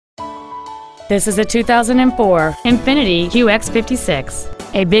This is a 2004 Infiniti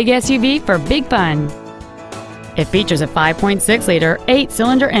QX56, a big SUV for big fun. It features a 5.6-liter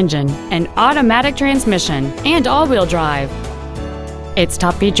 8-cylinder engine, an automatic transmission, and all-wheel drive. Its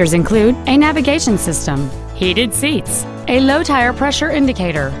top features include a navigation system, heated seats, a low tire pressure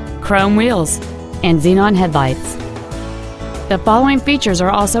indicator, chrome wheels, and xenon headlights. The following features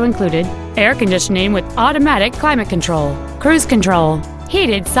are also included: air conditioning with automatic climate control, cruise control,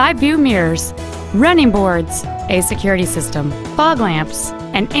 heated side view mirrors, running boards, a security system, fog lamps,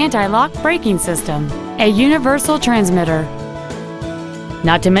 an anti-lock braking system, a universal transmitter.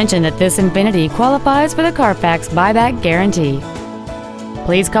 Not to mention that this Infiniti qualifies for the Carfax buyback guarantee.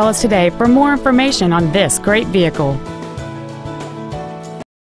 Please call us today for more information on this great vehicle.